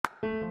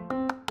This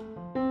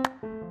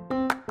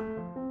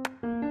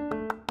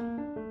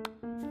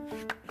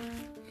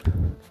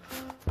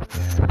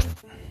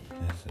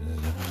is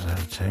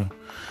episode 2,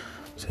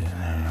 season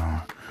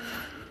 81.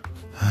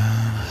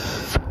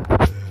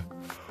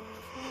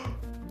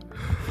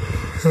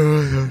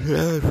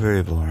 That was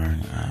pretty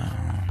boring.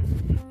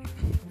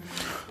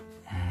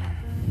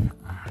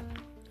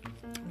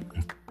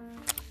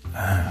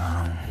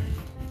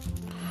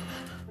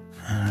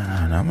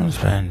 No one's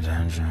paying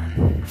attention.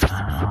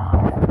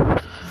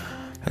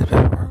 This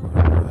paperwork was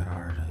really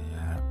hard to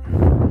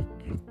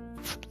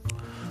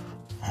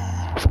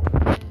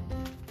get.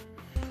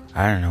 I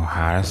didn't know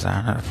how to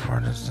sign up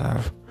for this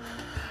stuff,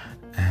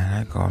 and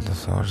I called the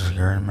Social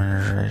Security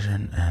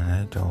Administration, and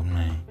they told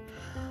me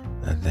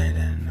that they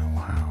didn't know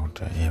how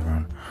to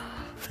even,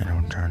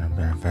 turn the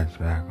benefits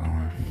back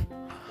on.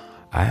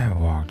 I have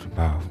walked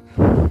about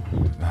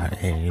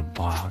 80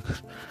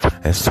 blocks.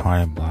 It's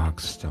 20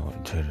 blocks still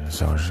to the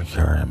Social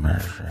Security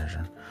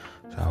Administration.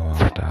 So I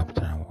walked up,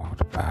 then I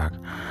walked back,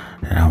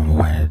 and I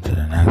waited to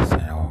the next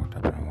day. I walked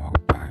up and I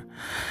walked back.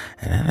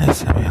 And then they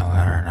sent me a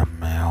letter in the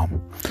mail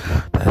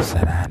that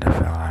said I had to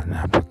fill out an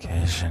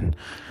application.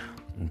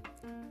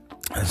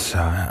 So,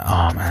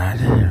 and I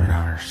didn't even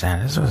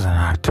understand. This was in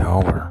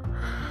October.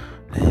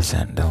 They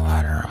sent the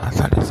letter. I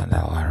thought they sent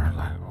that letter in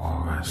like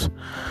August.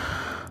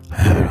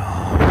 And,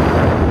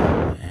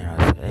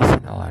 they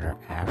sent the letter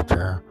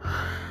after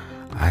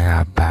I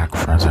got back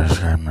from the Social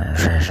Security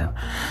Administration.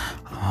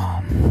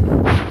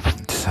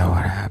 So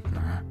what happened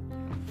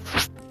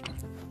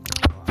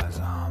was,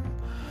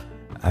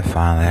 I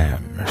finally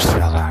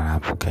filled out an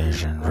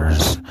application for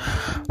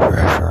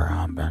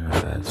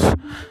benefits.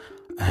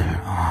 And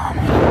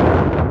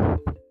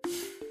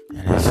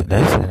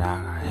they said I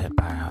got hit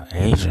by an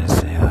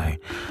agency, like,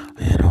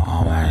 the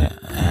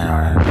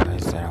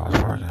place that I was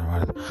working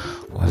with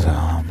was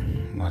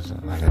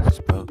like a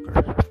spook or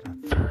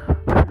something.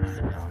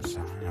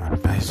 So,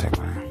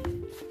 basically,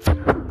 I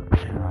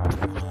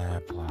finally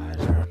applied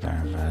for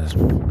benefits.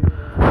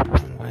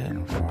 I'm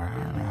waiting for it. I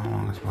don't know how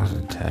long it's supposed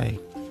to take.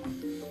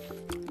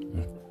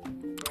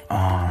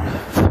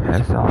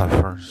 It's on the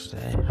first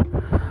stage.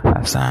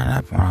 I signed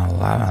up on the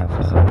 11th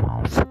of the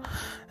month.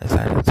 It's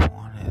like the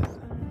 20th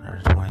or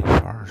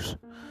 21st.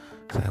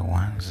 It's like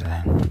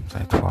Wednesday. It's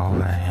like 12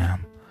 a.m.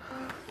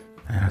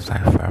 And it's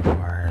like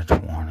February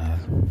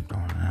 20th.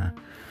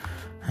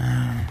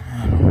 And I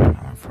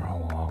went for a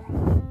walk.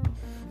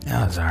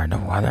 Yeah, it was hard. The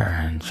weather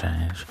hadn't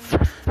changed.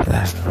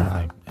 It's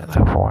like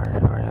 40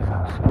 degrees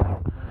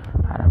outside.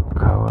 I had a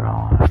coat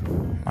on.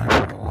 Went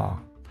for a walk.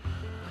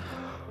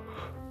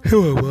 It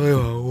was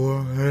really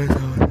warm.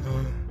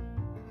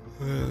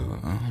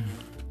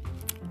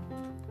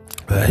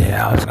 But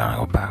yeah, I was gonna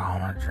go back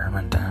home to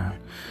Germantown.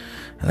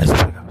 At least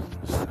pick up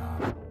some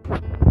stuff.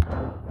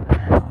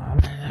 I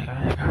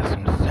got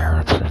some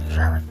syrups in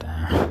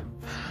Germantown.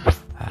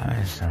 I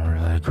made some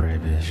really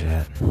creepy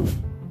shit.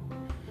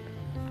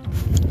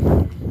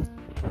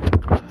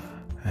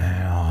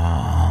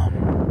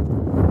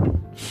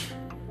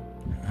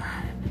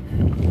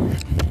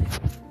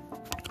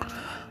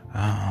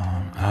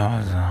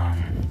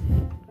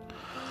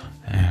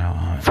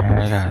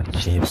 I got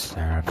cheap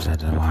syrups at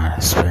the wine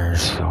and spirit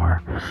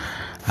store.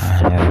 I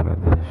knew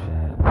with this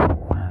shit.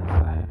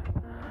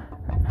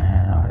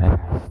 They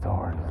got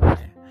stories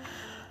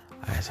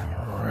I got some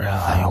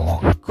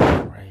really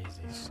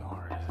crazy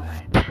stories.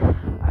 I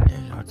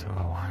did go to a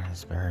wine and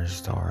spirit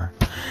store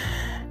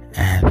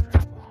and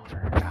spent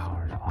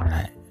 $100 on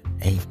an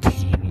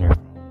 18-year-old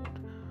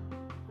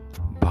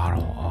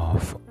bottle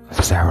of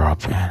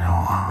syrup, so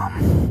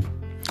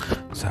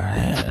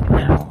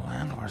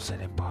landlord said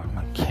they bought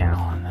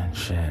Macallan and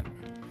shit.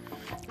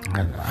 I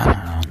don't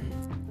know.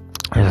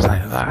 It's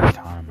like last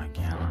time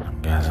Macallan,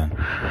 I'm guessing.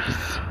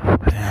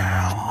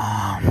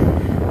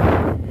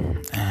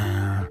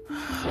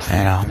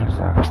 And I'm just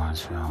like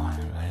what's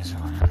feeling,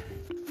 basically.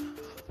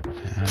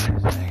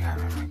 They got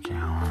me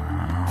Macallan.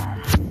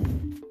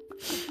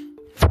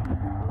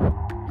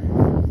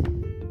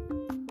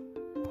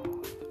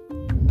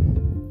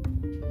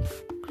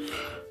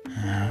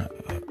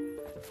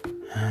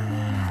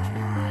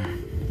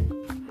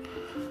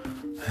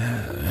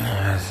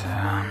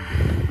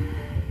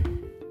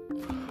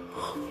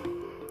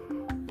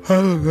 I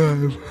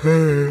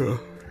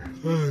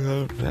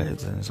got paid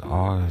since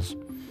August.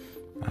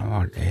 I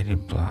walked 80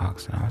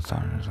 blocks and I was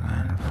talking to this guy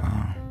on the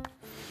phone.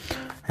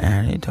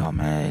 And he told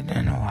me he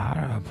didn't know how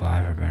to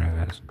apply for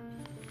benefits.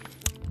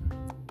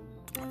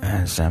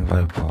 And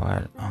simply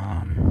put,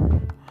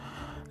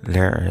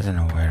 there isn't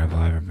a way to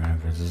apply for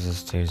benefits. It's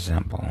just too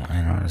simple.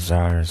 The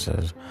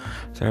services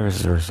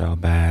were so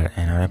bad.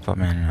 They put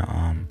me in a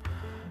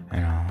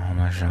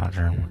homeless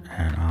shelter,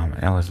 and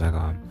it was like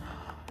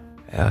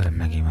it was a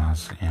Mickey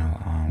Mouse,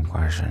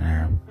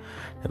 questionnaire.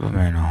 They put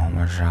me in a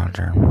homeless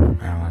shelter,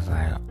 and I was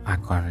like, I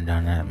couldn't have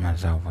done that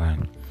myself. Like,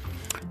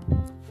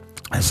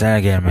 instead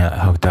of getting me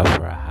hooked up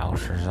for a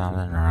house or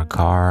something, or a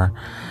car,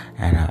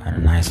 and a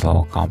nice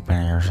little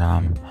company or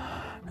something,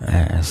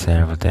 instead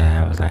of what they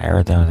had was like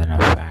everything was in a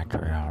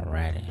factory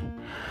already.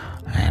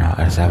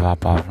 the stuff I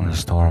bought from the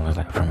store was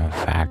like from a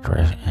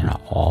factory,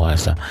 all that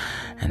stuff.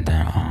 And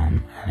then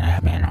and I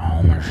had me in a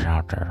homeless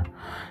shelter,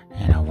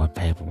 with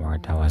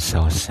paperwork that was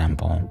so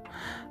simple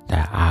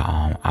that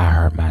I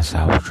hurt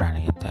myself trying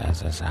to get the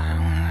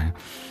SSI.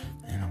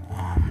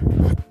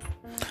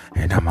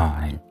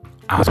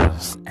 I was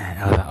supposed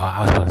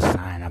to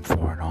sign up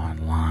for it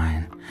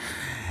online.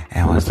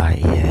 And it was like,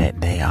 yeah,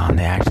 they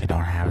actually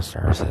don't have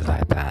services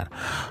like that,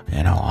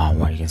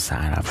 where you can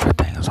sign up for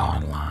things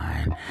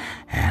online.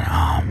 And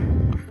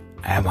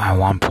at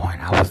one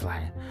point, I was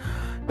like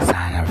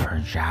signing up for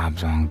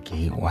jobs on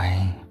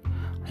Gateway.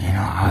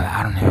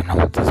 I don't even know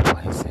what this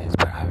place is,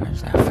 but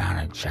eventually I found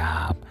a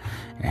job.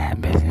 And I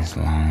had business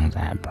loans, I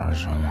had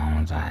personal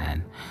loans, I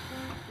had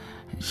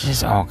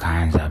just all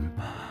kinds of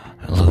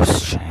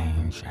loose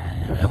change.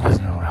 And it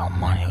wasn't real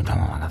money. It was like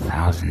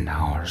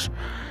 $1,000.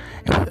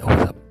 It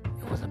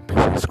was a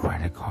business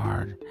credit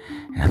card,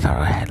 and I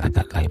thought I had like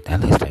at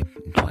least like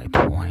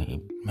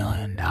 $20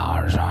 million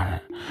on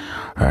it,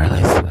 or at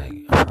least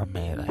like for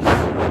me,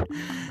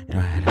 I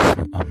had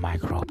a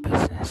micro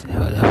business. It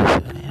was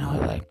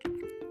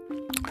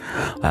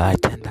like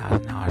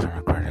 $10,000 on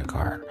a credit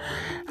card.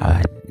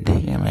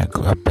 They gave me a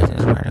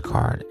business credit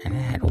card, and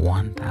it had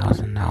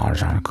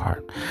 $1,000 on the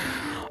card.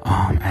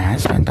 And I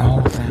spent the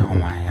whole thing on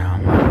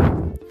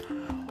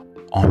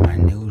my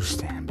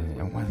newsstand, but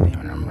it wasn't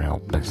even a real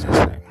business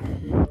thing.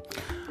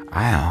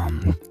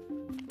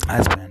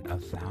 I spent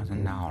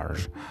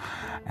 $1,000,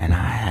 and I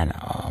had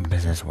a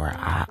business where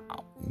I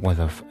with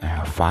a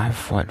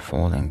 5-foot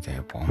folding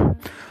table,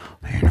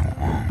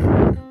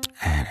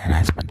 and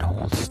I spent the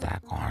whole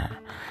stack on it,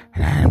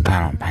 and I didn't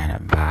plan on paying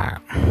it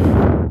back.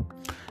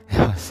 It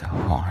was so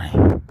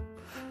funny.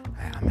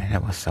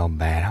 It was so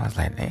bad. I was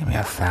like, they gave me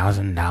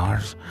 $1,000.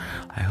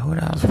 Like, who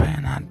the hell's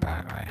paying that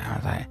back? I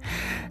was like,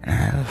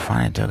 and it was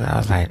funny too, because I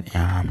was like,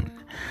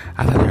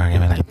 I thought they were gonna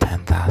give me like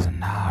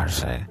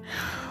 $10,000.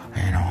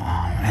 And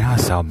it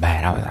was so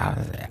bad. I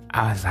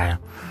was like,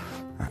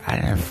 I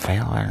didn't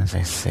fail. I didn't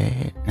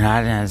succeed. No,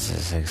 I didn't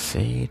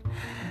succeed.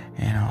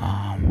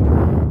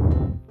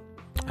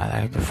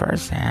 Like the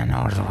first thing I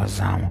noticed was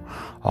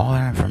all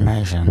that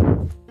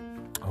information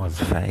was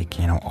fake.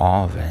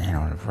 All of it.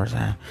 The first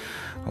thing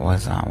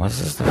was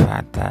just the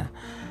fact that,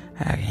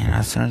 heck,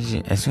 as soon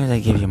as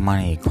they give you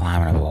money, you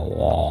climb into a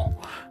wall.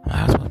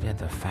 I was supposed to be at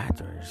the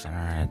factory center,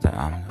 at the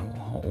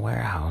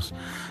warehouse.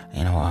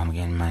 I'm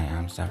getting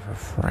my stuff for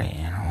free.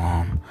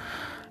 And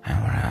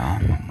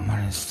what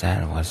it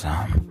said was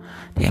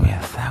they gave me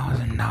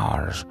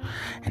 $1,000,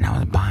 and I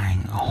was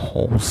buying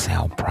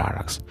wholesale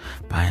products,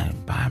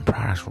 buying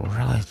products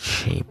really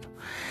cheap.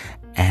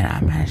 And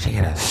I managed to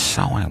get a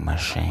sewing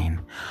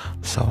machine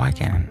so I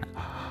can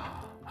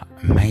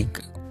make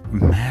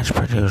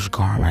mass-produced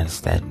garments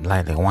that,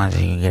 like the ones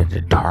that you get at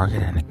the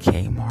Target and the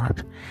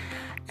Kmart,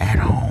 at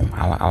home.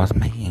 I was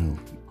making.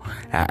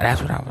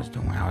 That's what I was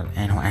doing.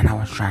 And I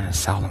was trying to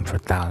sell them for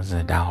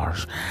thousands of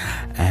dollars,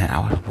 and I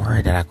was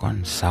worried that I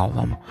couldn't sell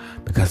them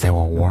because they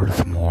were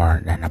worth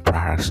more than the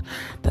products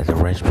that the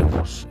rich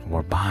people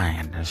were buying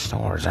in the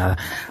stores. I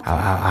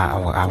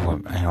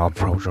would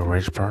approach a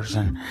rich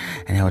person,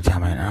 and they would tell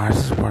me, "No,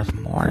 this is worth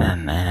more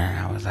than." And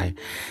I was like,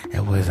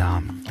 it was a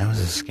scam. It was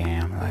a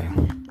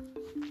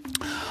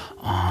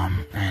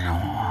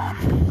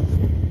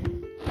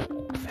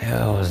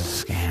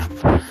scam.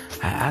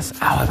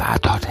 I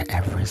talked to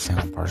every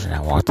single person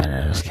that walked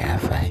into this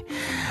cafe.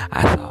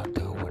 I saw a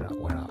dude with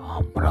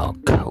a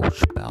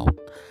Coach belt.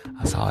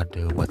 I saw a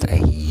dude with a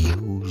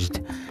used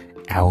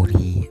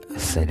Audi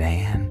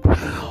sedan.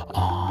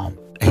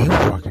 He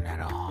was working at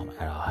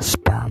a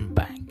sperm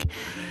bank.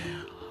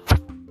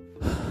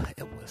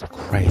 It was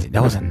crazy.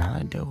 There was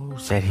another dude who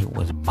said he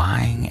was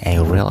buying a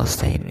real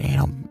estate,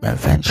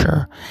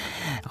 venture,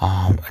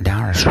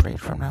 down the street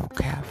from the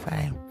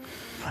cafe.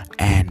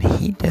 And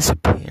he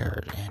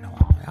disappeared,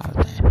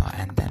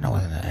 and then there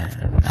was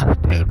another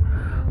dude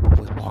who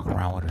was walking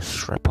around with a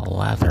strip of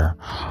leather,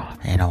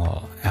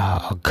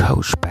 a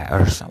Coach bag,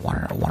 or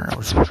one of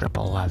those strip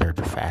of leather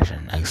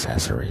fashion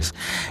accessories.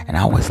 And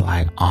I was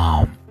like,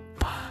 I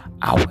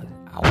was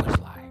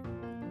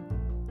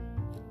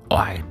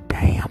like,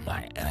 damn,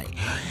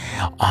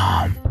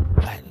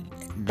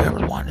 there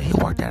was one, he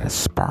worked at a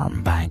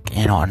sperm bank,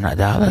 and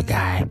the other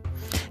guy,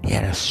 he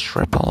had a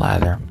strip of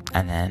leather,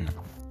 and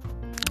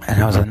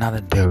there was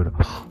another dude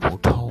who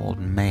told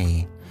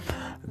me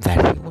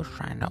that he was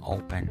trying to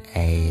open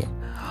a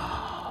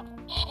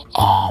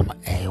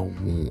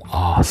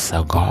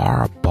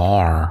cigar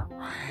bar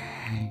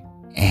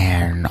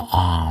in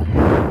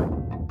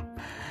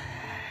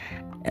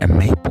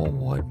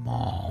Maplewood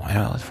Mall. And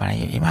it was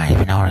funny. You might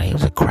even know that he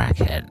was a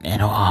crackhead. I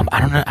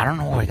don't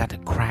know where he got the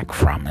crack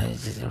from.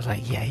 It was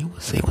like, yeah, he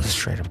was a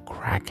straight up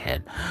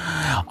crackhead.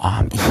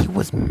 He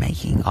was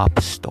making up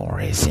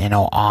stories. That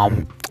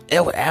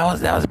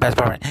was the best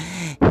part.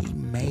 He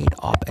made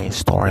up a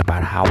story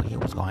about how he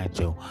was going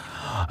to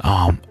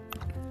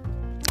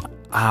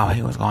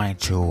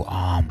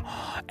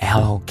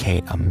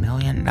allocate $1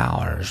 million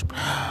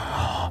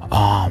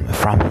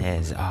from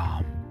his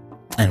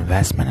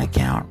investment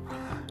account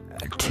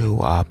to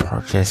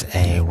purchase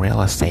a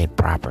real estate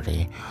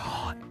property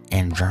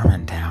in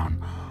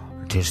Germantown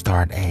to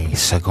start a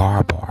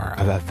cigar bar,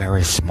 a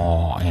very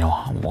small,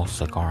 humble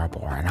cigar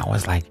bar. And I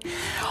was like,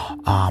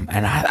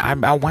 and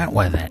I went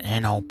with it,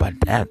 but,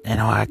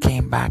 I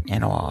came back,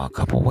 a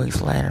couple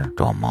weeks later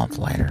to a month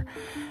later,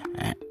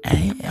 and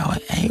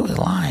he was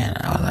lying.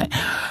 I was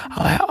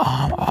like,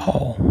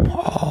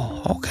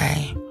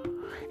 okay.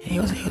 He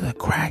was a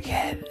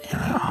crackhead.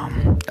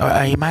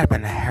 He might have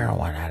been a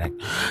heroin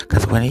addict,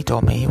 because when he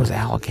told me he was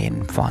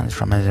allocating funds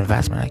from his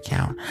investment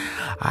account,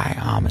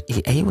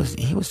 he was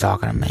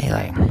talking to me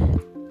like,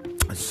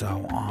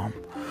 so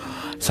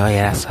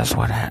yeah, that's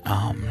what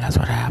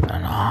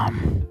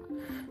happened.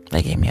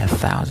 They gave me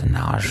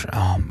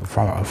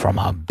 $1,000 from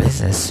a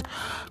business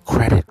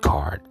credit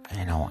card,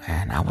 and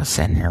I was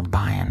sitting here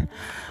buying,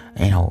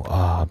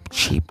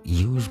 cheap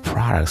used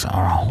products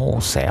on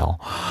wholesale,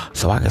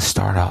 so I could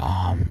start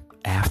a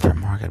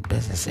aftermarket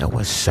business. It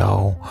was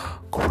so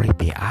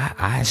creepy.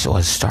 I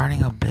was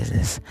starting a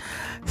business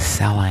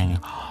selling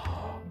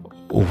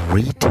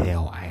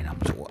retail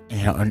items.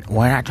 And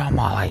we're not talking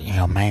about like,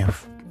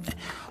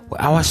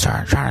 I was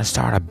trying to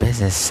start a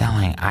business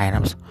selling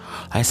items.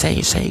 Like say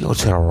you go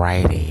to the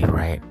Rite Aid,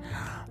 right?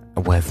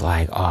 With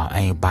like,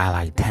 and you buy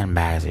like 10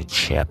 bags of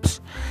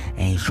chips,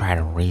 and you try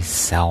to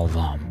resell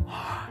them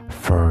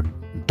for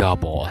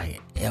double.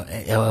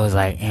 It was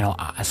like,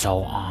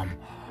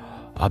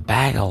 a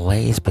bag of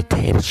Lay's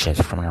potato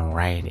chips from the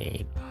Rite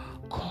Aid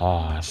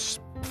costs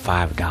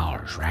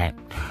 $5, right?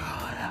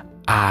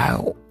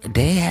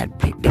 The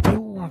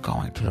people were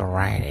going to the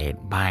Rite Aid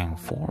buying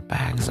 4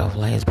 bags of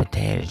Lay's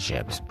potato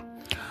chips,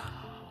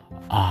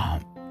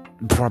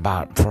 for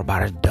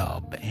about a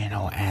dub,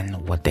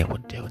 and what they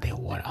would do, they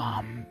would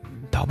talk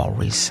about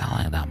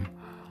reselling them,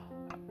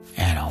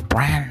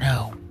 brand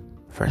new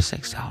for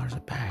 $6 a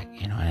bag,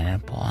 and then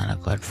pull in a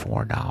good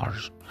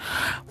 $4,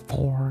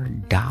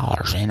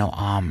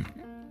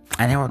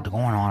 and they were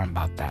going on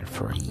about that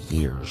for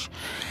years,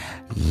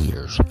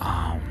 and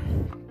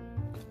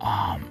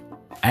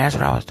that's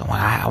what I was doing.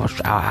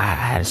 I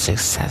had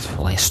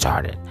successfully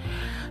started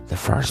the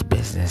first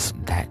business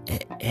that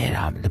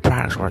the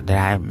products that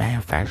I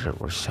manufactured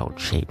were so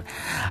cheap.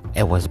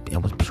 It was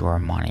pure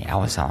money. I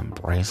was selling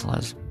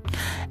bracelets,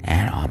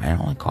 and it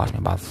only cost me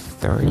about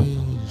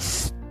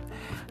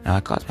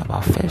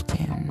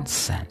 15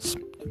 cents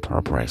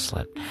per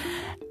bracelet.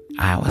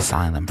 I was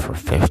selling them for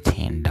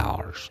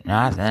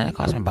 $15. Then it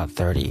cost me about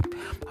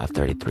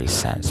 33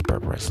 cents per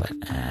bracelet,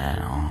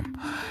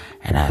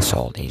 and I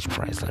sold each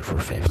bracelet for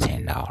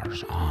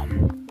 $15.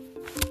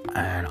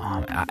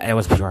 It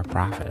was pure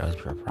profit.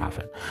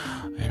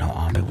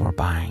 People were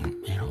buying,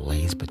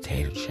 Lay's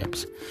potato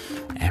chips,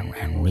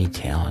 and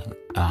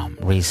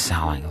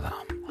reselling them.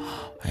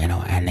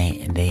 And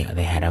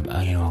they had a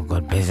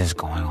good business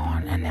going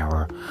on, and they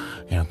were,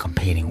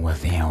 competing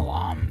with,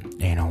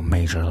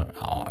 major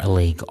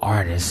league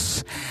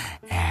artists.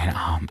 And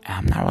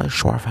I'm not really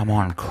sure if I'm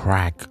on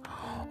crack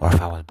or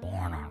if I was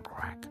born on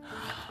crack.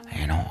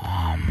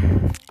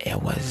 It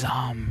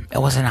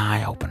was an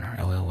eye opener.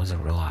 It was a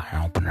real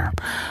eye opener,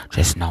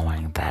 just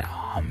knowing that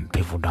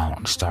people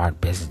don't start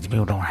business,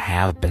 people don't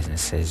have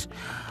businesses.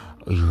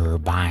 You're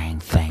buying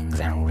things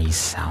and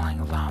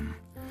reselling them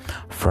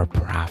for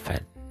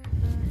profit,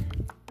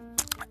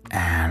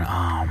 and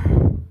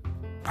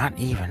not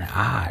even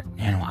odd.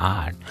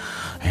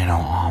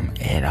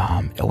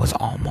 It was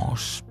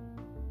almost.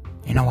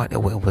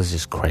 It was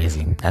just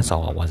crazy. That's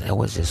all it was. It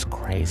was just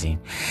crazy.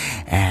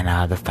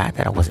 And the fact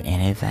that it was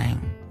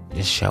anything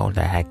just showed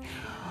that, heck,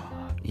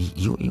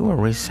 you were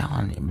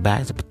reselling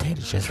bags of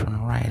potato chips from the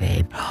Rite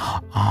Aid.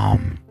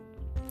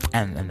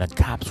 And the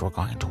cops were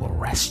going to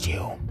arrest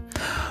you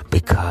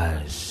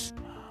because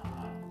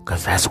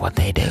that's what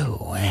they do.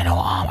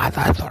 I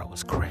thought it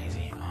was crazy.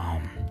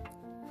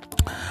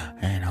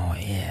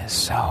 Yeah,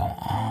 so,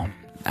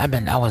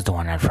 I was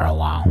doing that for a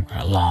while,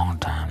 a long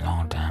time.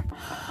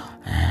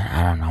 And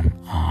I don't know,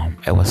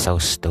 it was so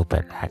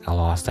stupid. Heck, I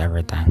lost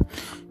everything.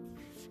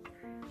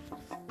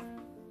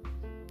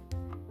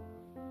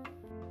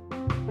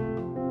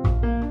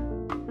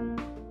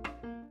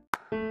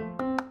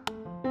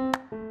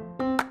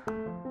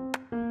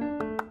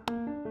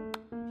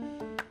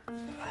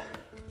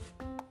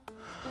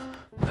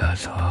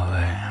 That's all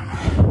I am.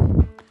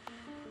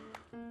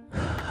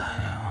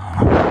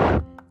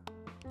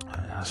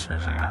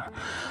 Seriously, I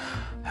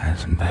had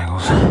some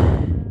bagels.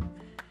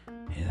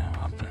 Eat them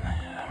up in the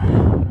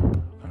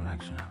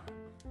collection.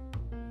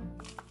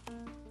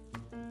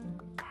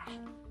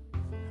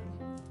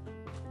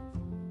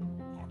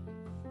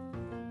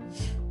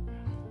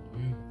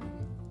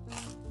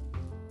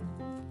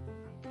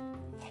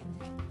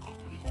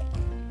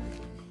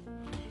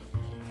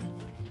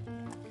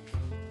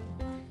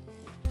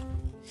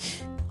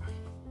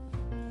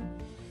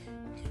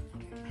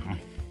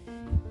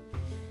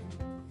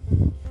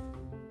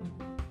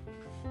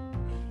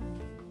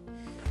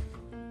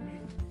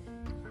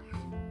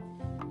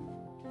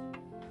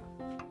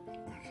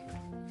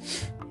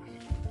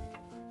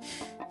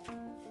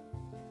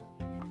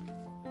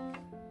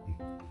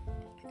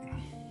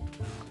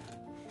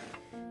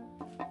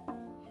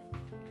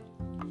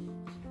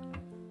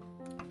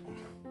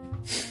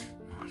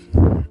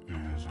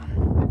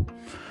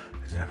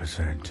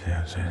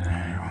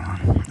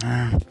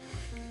 E2S81.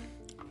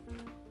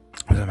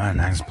 So my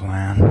next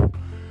plan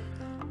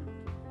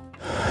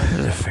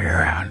is to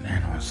figure out,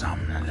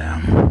 something to do.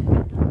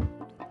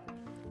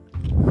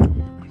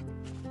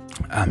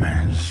 I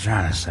mean, just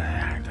trying to stay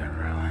active,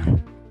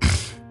 really.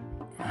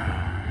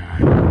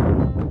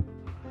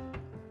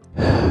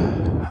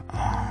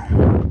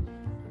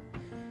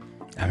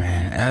 I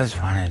mean, it was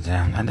funny, too.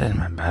 I did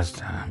my best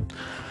to,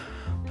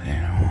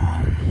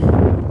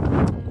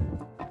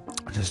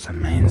 just to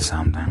mean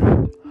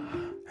something.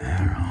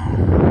 And,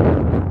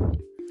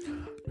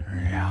 the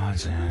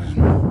reality is,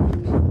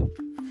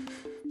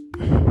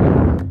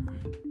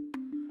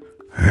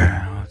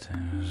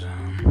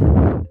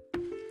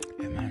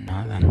 it meant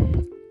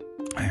nothing.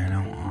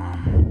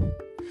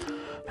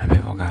 And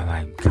people got,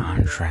 like,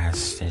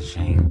 contrast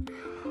stitching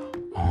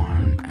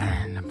on,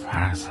 and the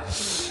process is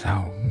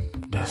so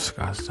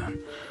disgusting.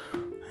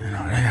 They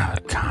got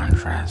like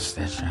contrast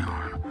stitching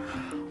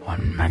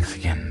on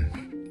Mexican,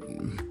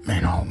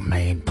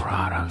 made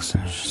products,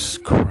 and it's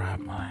just crap,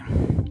 like.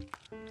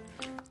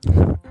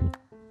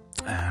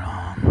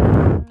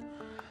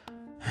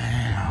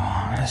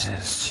 And this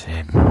is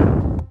cheap.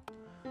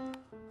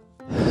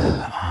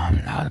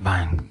 I was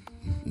buying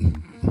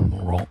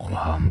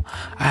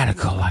I had a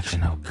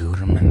collection of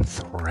Gutermann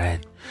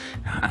thread.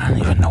 I don't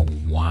even know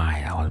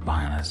why I was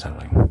buying this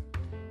stuff.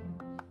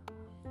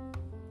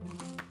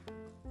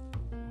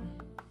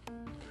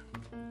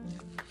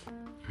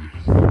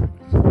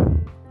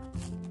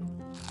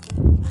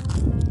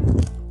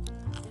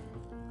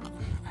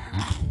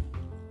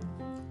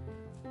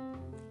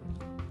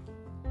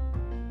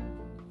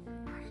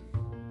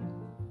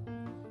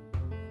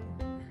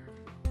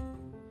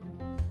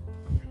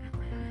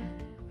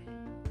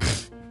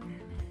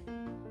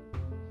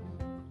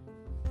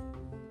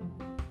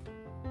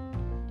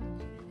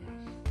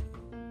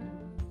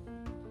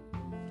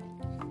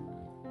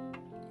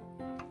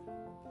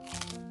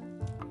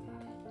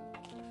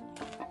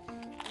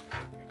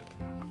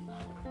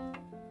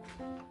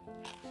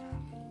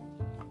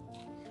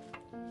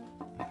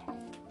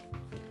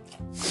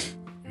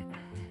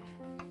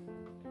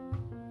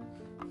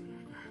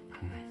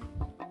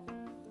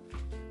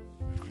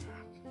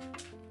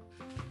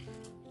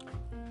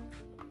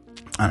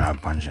 I know a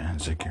bunch of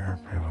insecure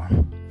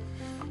people.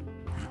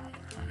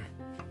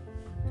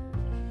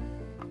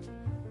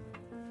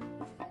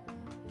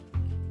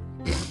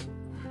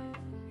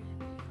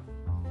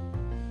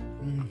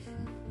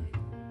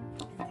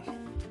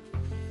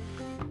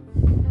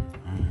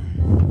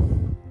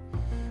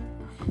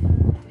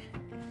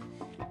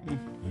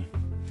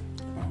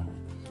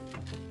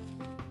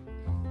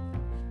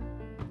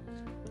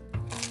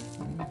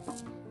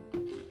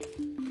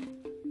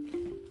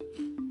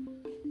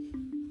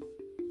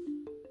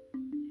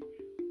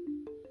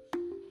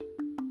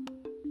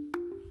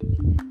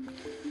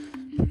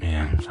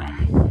 Yeah,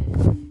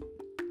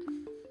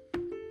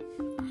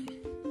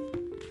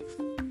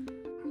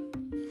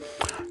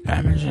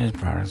 so these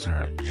products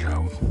are a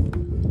joke.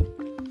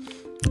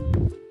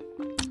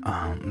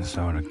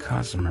 So the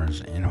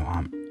customers,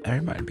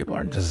 people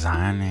are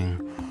designing.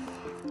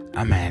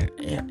 I mean,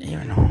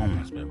 even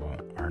homeless people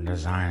are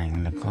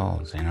designing the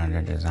clothes.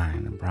 They're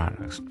designing the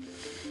products.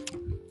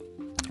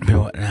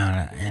 People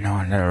now,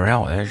 the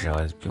real issue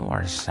is people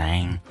are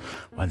saying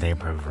what they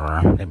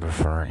prefer. They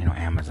prefer,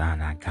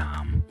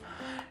 Amazon.com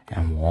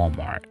and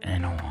Walmart.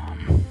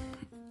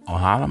 A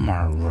lot of them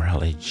are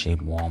really cheap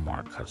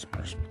Walmart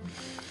customers,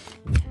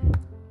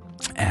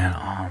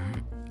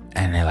 and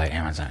they like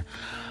Amazon.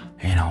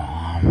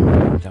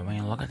 So when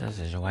you look at the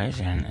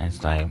situation,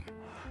 it's like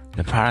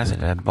the products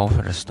that both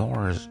of the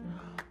stores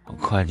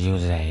could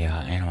use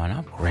an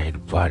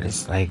upgrade, but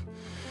it's like,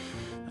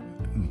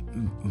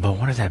 but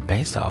what is that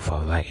based off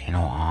of? Like,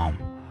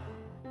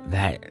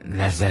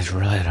 that's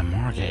really the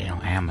market,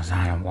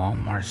 Amazon and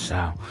Walmart.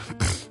 So,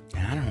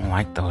 and I don't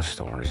like those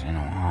stores, and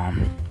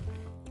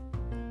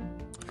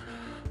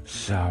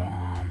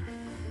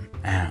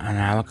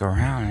I look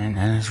around and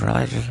it's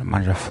really just a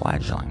bunch of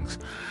fledglings,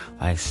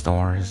 like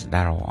stores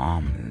that'll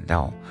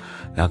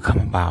come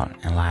about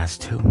and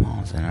last 2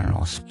 months and then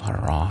it'll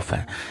sputter off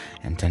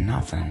into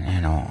nothing,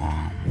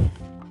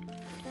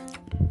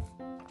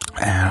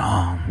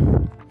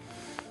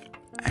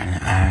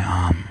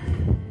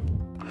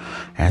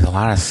 there's a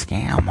lot of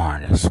scam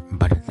artists,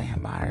 but the thing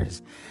about it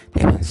is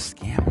they've been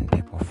scamming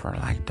people for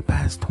like the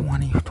past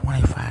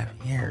 25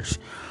 years.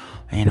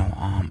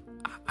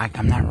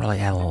 I'm not really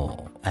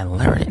at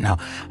liberty. No,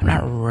 I'm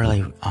not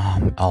really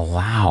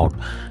allowed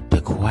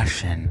to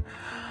question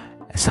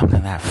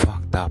something that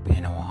fucked up.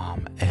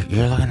 If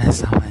you're looking at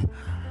something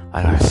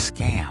like a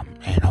scam,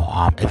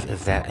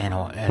 if that,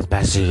 as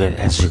best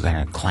as you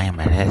can claim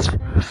it is,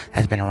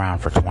 has been around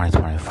for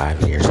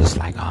 25 years. It's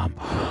like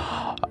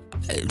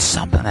it's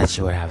something that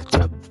you would have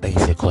to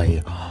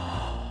basically,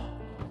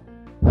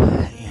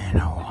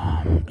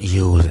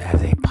 use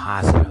as a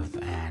positive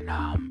and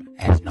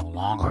as no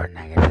longer a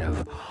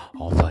negative,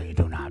 although you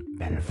do not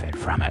benefit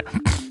from it.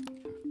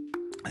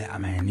 I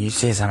mean, you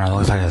see something that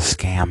looks like a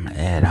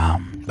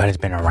scam, but it's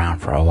been around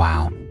for a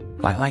while.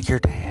 like your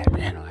dad,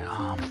 you know,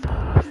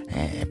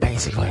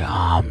 basically,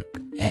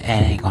 it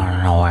ain't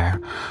going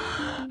nowhere.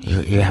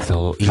 You have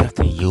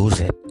to use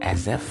it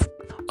as if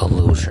a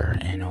loser,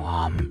 you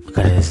know,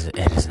 because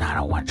it is not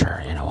a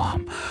winter, you know,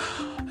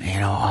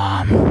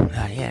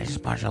 yeah, just a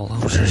bunch of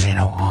losers, you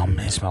know,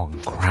 they smoking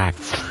crack,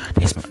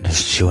 they're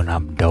shooting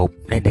up dope,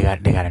 they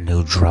got a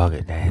new drug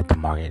that hit the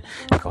market,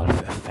 it's called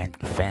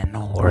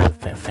fentanyl, or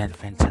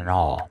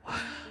fentanyl,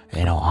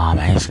 you know,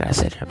 I just gotta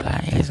sit there, but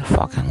like, he's a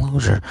fucking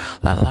loser,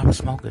 let him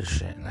smoke this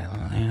shit,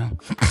 you know,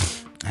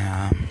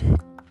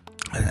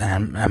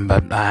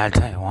 but I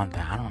tell you one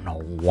thing, I don't know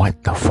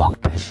what the fuck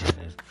this shit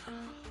is,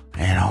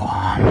 you know,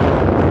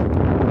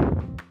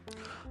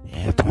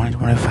 yeah,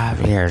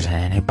 25 years,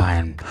 and they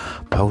buying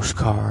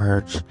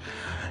postcards,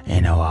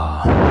 you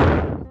know,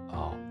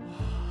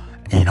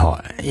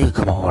 you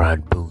come over with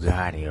a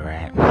Bugatti,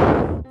 right?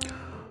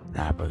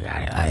 Not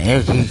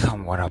Bugatti, you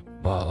come with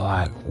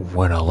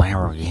with a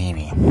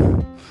Lamborghini,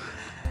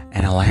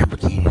 and a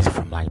Lamborghini is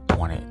from like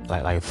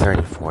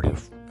 30,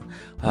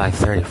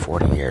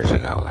 40 years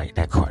ago. Like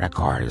that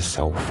car is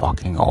so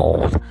fucking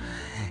old.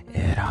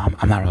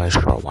 I'm not really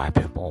sure why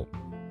people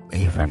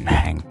even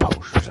hang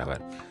posters of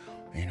it.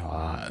 You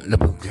know, the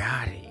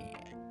Bugatti,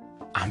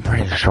 I'm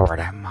pretty sure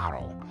that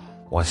model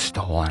was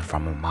stolen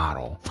from a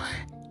Model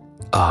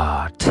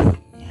T,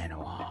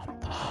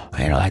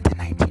 like the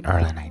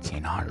early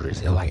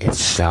 1900s. It's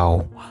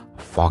so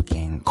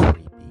fucking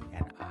creepy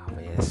and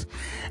obvious.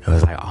 It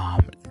was like,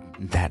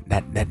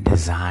 that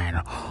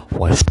design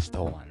was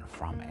stolen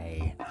from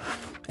a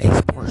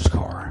sports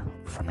car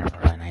from the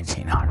early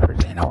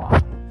 1900s,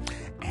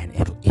 and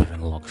it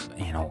even looks,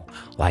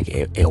 like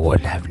it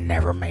would have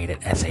never made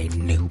it as a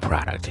new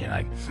product,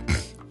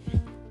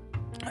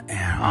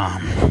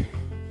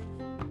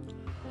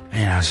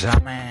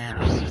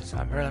 so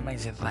it really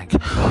makes it like,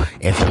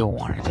 if you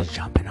wanted to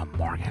jump in a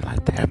market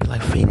like that, it'd be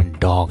like feeding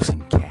dogs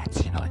and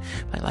cats,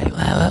 like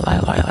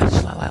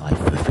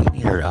feeding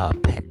your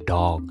pet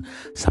dog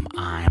some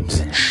Iams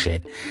and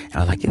shit,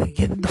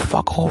 get the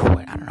fuck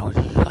over it. I don't know,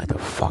 you like to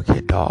fuck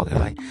your dog.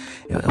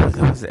 It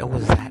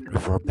was that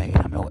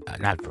verbatim,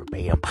 not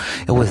verbatim,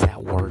 it was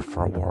that word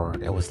for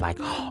word. It was like,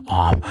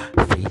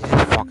 feed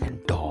this fucking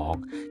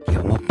dog,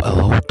 give him a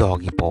little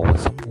doggy bowl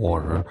with some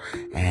water,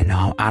 and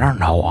I don't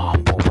know,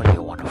 what do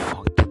you want to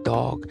fuck the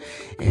dog?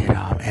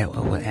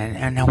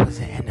 And that was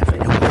the end of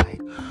it. It was like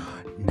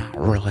not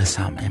really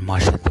something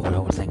much that I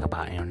would think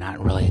about,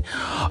 not really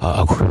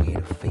a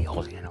creative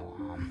field,